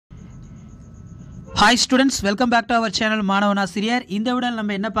Hi students, welcome back to our channel மாணவனாசிரியர். இந்த வீடியோல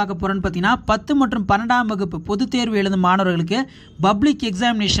நம்ம என்ன பார்க்க போறோம்னு பார்த்தீங்கன்னா 10 மற்றும் 12ஆம் வகுப்பு பொதுத் தேர்வு எழுதும் மாணவர்களுக்கு பப்ளிக்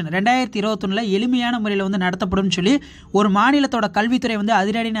எக்ஸாமினேஷன் 2021ல எளிமையான முறையில் வந்து நடத்தப்படும்னு சொல்லி ஒரு மாநிலத்தோட கல்வித்துறை வந்து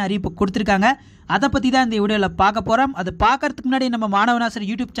அதிரடியான அறிவிப்பு கொடுத்திருக்காங்க. அதை பத்தி தான் இந்த வீடியோல பார்க்க போறோம். அது பார்க்கிறதுக்கு முன்னாடி நம்ம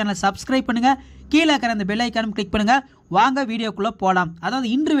மாணவனாசிரியர் யூடியூப் சேனலை சப்ஸ்கிரைப் பண்ணுங்க. கீழே இருக்கிற அந்த பெல் ஐகானும் கிளிக் பண்ணுங்க. வாங்க வீடியோக்குள்ள போலாம். அதாவது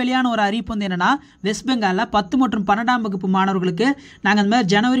இன்று வெளியான ஒரு அறிவிப்பு வந்து என்னன்னா, வெஸ்ட் பெங்கால்ல 10 மற்றும் 12ஆம் வகுப்பு மாணவர்களுக்கு நாங்க இந்த மாதிரி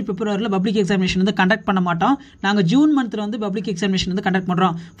ஜனவரி பிப்ரவரியில பப்ளிக் எக்ஸாமினேஷன் வந்து கண்டக்ட் பண்ண மாட்டோம். நாங்க ஜூன் மந்த்ல வந்து பப்ளிக் எக்ஸாமினேஷன் வந்து கண்டக்ட்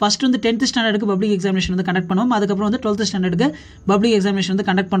பண்றோம். ஃபர்ஸ்ட் வந்து 10th ஸ்டாண்டர்டுக்கு பப்ளிக் எக்ஸாமினேஷன் வந்து கண்டக்ட் பண்ணுவோம். அதுக்கப்புறம் வந்து 12th ஸ்டாண்டர்டுக்கு பப்ளிக் எக்ஸாமினேஷன் வந்து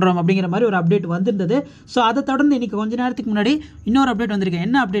கண்டக்ட் பண்றோம் அப்படிங்கிற மாதிரி ஒரு அப்டேட் வந்திருந்தது. ஸோ அதை தொடர்ந்து இன்னைக்கு கொஞ்ச நேரத்துக்கு முன்னாடி இன்னொரு அப்டேட் வந்திருக்கு.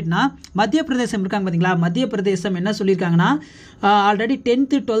 என்ன அப்டேட்னா, மத்திய பிரதேசம் இருக்காங்க பாத்தீங்களா, மத்திய பிரதேசம் என்ன சொல்லியிருக்காங்கன்னா, ஆல்ரெடி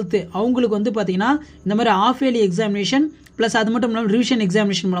 10th 12th அவங்களுக்கு வந்து பார்த்தீங்கன்னா இந்த மாதிரி ஆஃப் இயர்லி எக்ஸாமினேஷன் ப்ளஸ் அது மட்டும் இல்லாமல் ரிவிஷன்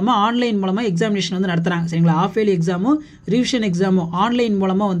எக்ஸாமினேஷன் மூலமாக ஆன்லைன் மூலமாக எக்ஸாமினேஷன் வந்து நடத்துகிறாங்க. சரிங்களா, ஆஃப் இயர்லி எக்ஸாமும் ரிவிஷன் எக்ஸாமும் ஆன்லைன்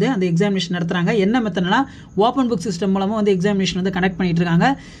மூலமாக வந்து அந்த எக்ஸாமினேஷன் நடத்துகிறாங்க. என்ன மெத்தட்னா, ஓப்பன் புக் சிஸ்டம் மூலமாக வந்து எக்ஸாமினேஷன் வந்து கனெக்ட் பண்ணிட்டு இருக்காங்க.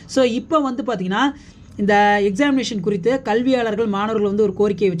 ஸோ இப்போ வந்து பார்த்தீங்கன்னா இந்த எக்ஸாமினேஷன் குறித்து கல்வியாளர்கள் மாணவர்கள் வந்து ஒரு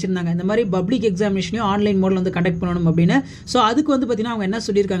கோரிக்கையை வச்சிருந்தாங்க. இந்த மாதிரி பப்ளிக் எக்ஸாமினேஷனையும் ஆன்லைன் மோடில் வந்து கண்டக்ட் பண்ணணும் அப்படின்னு. ஸோ அதுக்கு வந்து பார்த்தீங்கன்னா அவங்க என்ன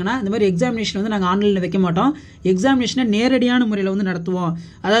சொல்லியிருக்காங்கன்னா, இந்த மாதிரி எக்ஸாமினேஷன் வந்து நாங்கள் ஆன்லைனில் வைக்க மாட்டோம், எக்ஸாமினேஷனை நேரடியான முறையில் வந்து நடத்துவோம்.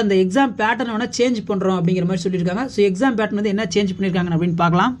 அதாவது இந்த எக்ஸாம் பேட்டர்னை வேணால் சேஞ்ச் பண்ணுறோம் அப்படிங்கிற மாதிரி சொல்லியிருக்காங்க. ஸோ எக்ஸாம் பேட்டர்ன் வந்து என்ன சேஞ்ச் பண்ணியிருக்காங்க அப்படின்னு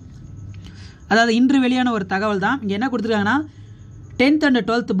பார்க்கலாம். அதாவது இன்று வெளியான ஒரு தகவல் தான். இங்கே என்ன கொடுத்துருக்காங்கன்னா, 10th and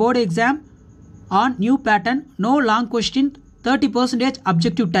 12th board exam on new pattern, no long question, 30%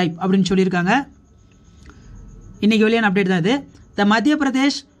 objective type அப்படின்னு சொல்லியிருக்காங்க. இன்னைக்கு வெளியான அப்டேட் தான் இது. த மத்திய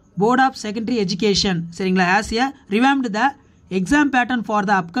Pradesh board of secondary education, சரிங்களா, as a ரிவாம்டு the exam pattern for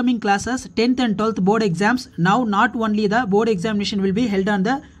the upcoming classes 10th and 12th board exams. Now not only the board examination will be held on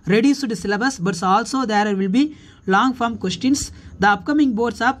the reduced syllabus, but also there will be long form questions. The upcoming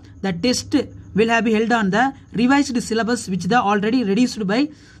boards of the test will have been held on the revised syllabus which the already reduced by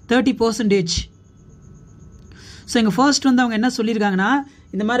 30%. So இங்கே first வந்து அவங்க என்ன சொல்லியிருக்காங்கன்னா,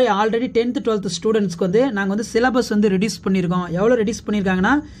 இந்த மாதிரி already 10th 12th ஸ்டூடெண்ட்ஸ்க்கு வந்து நாங்கள் வந்து சிலபஸ் வந்து ரெடியூஸ் பண்ணியிருக்கோம். எவ்வளோ ரெடியூஸ்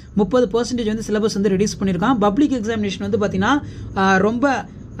பண்ணியிருக்காங்கன்னா, 30% வந்து சிலபஸ் வந்து ரெடியூஸ் பண்ணியிருக்கோம். பப்ளிக் எக்ஸாமினேஷன் வந்து பார்த்தீங்கன்னா ரொம்ப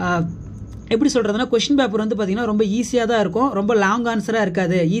எப்படி சொல்கிறதுனா, கொஸ்டின் பேப்பர் வந்து பார்த்தீங்கன்னா ரொம்ப ஈஸியாக தான் இருக்கும், ரொம்ப லாங் ஆன்சராக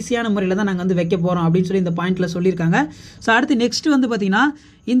இருக்காது, ஈஸியான முறையில் தான் நாங்கள் வந்து வைக்க போகிறோம் அப்படின்னு சொல்லி இந்த பாயிண்ட்டில் சொல்லியிருக்காங்க. ஸோ அடுத்து நெக்ஸ்ட் வந்து பார்த்தீங்கன்னா,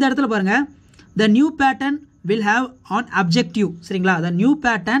 இந்த இடத்துல பாருங்கள், the new pattern will have on objective, சரிங்களா, the new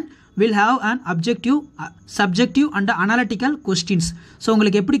pattern will have an objective, subjective and analytical questions. So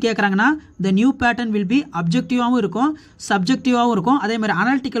உங்களுக்கு எப்படி கேட்குறாங்கன்னா, the new pattern will be objectivaகவும் இருக்கும், subjectivaகவும் இருக்கும், அதே மாதிரி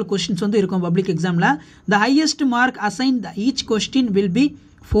analytical questions வந்து இருக்கும் பப்ளிக் எக்ஸாமில். the highest mark assigned each question will be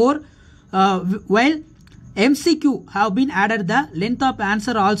 4, while MCQ have been added, the length of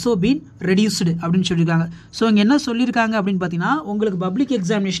answer also been reduced அப்படின்னு சொல்லியிருக்காங்க. ஸோ இங்கே என்ன சொல்லியிருக்காங்க அப்படின்னு பார்த்தீங்கன்னா, உங்களுக்கு பப்ளிக்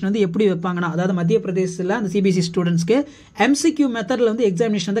எக்ஸாமினேஷன் வந்து எப்படி வைப்பாங்கன்னா, அதாவது மத்திய பிரதேசத்தில் அந்த சிபிஎஸ்சி ஸ்டூடெண்ட்ஸ்க்கு MCQ மெத்தடில் வந்து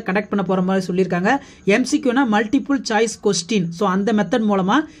எக்ஸாமினேஷன் வந்து கண்டக்ட் பண்ண போகிற மாதிரி சொல்லியிருக்காங்க. MCQனா மல்டிபிள் சாய்ஸ் கொஸ்டின். ஸோ அந்த மெத்தட்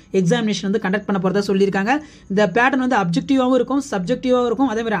மூலமாக எக்ஸாமினேஷன் வந்து கண்டக்ட் பண்ண போகிறதா சொல்லியிருக்காங்க. இந்த பேட்டர்ன் வந்து அப்ஜெக்டிவாகவும் இருக்கும், சப்ஜெக்டிவாகவும்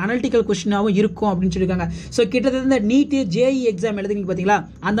இருக்கும், அதே மாதிரி அனலிட்டிக்கல் கொஸ்டினாகவும் இருக்கும் அப்படின்னு சொல்லியிருக்காங்க. ஸோ கிட்டத்தட்ட இந்த நீட் ஜேஇ எக்ஸாம் எழுதுனீங்க பார்த்தீங்களா,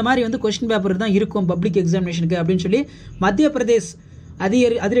 அந்த மாதிரி வந்து கொஸ்டின் பேப்பர் தான் இருக்கும் பப்ளிக் எக்ஸாமினேஷனுக்கு அப்படின்னு சொல்லி மத்திய பிரதேஷ்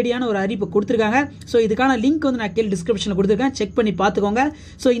அதிரடியான ஒரு அறிவிப்பு கொடுத்துருக்காங்க. ஸோ இதுக்கான லிங்க் வந்து நான் கீழே டிஸ்கிரிப்ஷனில் கொடுத்துருக்கேன், செக் பண்ணி பார்த்துக்கோங்க.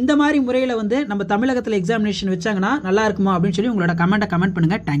 ஸோ இந்த மாதிரி முறையில் வந்து நம்ம தமிழகத்தில் எக்ஸாமினேஷன் வச்சாங்கன்னா நல்லா இருக்குமா அப்படின்னு சொல்லி உங்களோட கமெண்ட்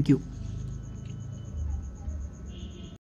பண்ணுங்கள். தேங்க்யூ.